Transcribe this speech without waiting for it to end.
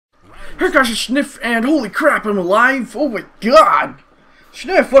Here goes a Sniff, and holy crap, I'm alive! Oh my god!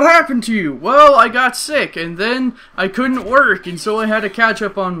 Sniff, what happened to you? Well, I got sick, and then I couldn't work, and so I had to catch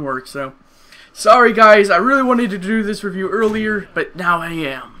up on work, so... Sorry guys, I really wanted to do this review earlier, but now I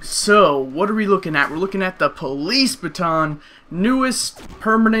am. So, what are we looking at? We're looking at the Police Baton, newest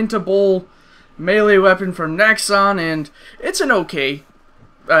permanentable melee weapon from Nexon, and it's an okay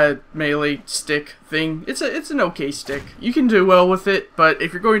melee stick thing. It's an okay stick. You can do well with it, but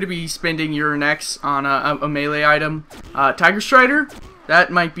if you're going to be spending your Nex on a melee item, Tiger Strider, that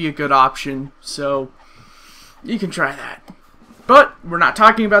might be a good option, so you can try that. But we're not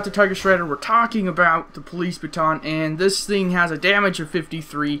talking about the Tiger Strider, we're talking about the Police Baton, and this thing has a damage of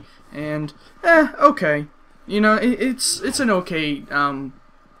 53, and, okay. You know, it's an okay,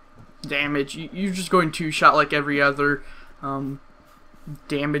 damage. You're just going to shot like every other,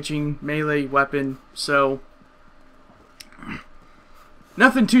 damaging melee weapon, so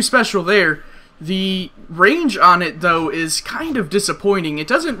nothing too special there. The range on it, though, is kind of disappointing. It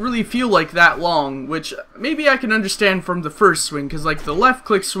doesn't really feel like that long, which maybe I can understand from the first swing, because like the left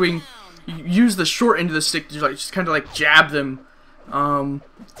click swing, you use the short end of the stick to like, just kind of like jab them.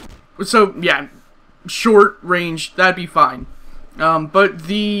 So yeah, short range, that'd be fine. But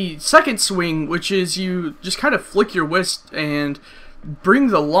the second swing, which is you just kind of flick your wrist and bring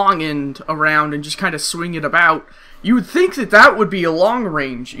the long end around and just kind of swing it about, you would think that that would be a long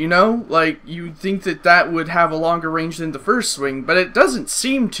range, you know? Like, you would think that that would have a longer range than the first swing, but it doesn't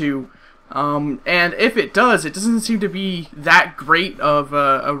seem to. And if it does, it doesn't seem to be that great of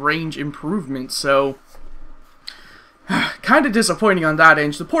a range improvement, so... kind of disappointing on that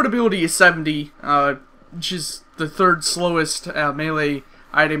end. The portability is 70, which is the third slowest melee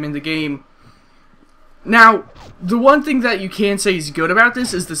item in the game. Now, the one thing that you can say is good about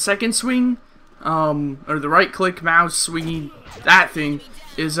this is the second swing, or the right click mouse swinging, that thing,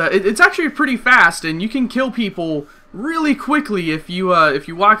 is, it's actually pretty fast, and you can kill people really quickly if you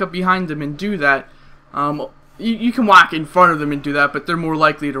walk up behind them and do that. You can walk in front of them and do that, but they're more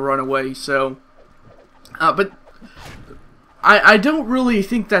likely to run away, so, but I don't really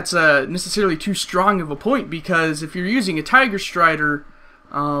think that's necessarily too strong of a point, because if you're using a Tiger Strider,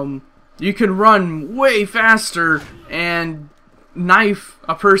 you can run way faster and knife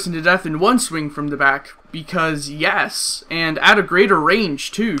a person to death in one swing from the back, because yes, and at a greater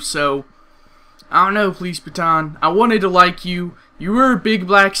range too, so I don't know, Police Baton. I wanted to like you. You were a big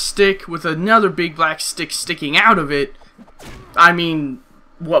black stick with another big black stick sticking out of it. I mean,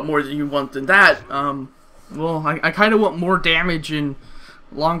 what more do you want than that? Well, I kind of want more damage and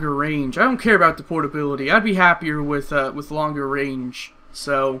longer range. I don't care about the portability. I'd be happier with longer range.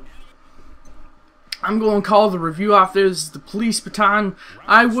 So I'm going to call the review off. There's the Police Baton.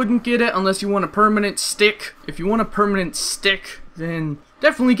 I wouldn't get it unless you want a permanent stick. If you want a permanent stick, then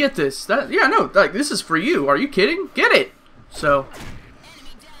definitely get this. Yeah, no, like, this is for you. Are you kidding? Get it. So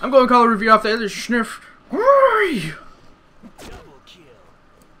I'm going to call the review off there. There's Sniff.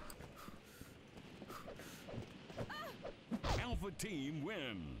 Alpha team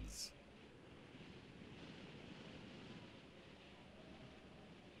wins.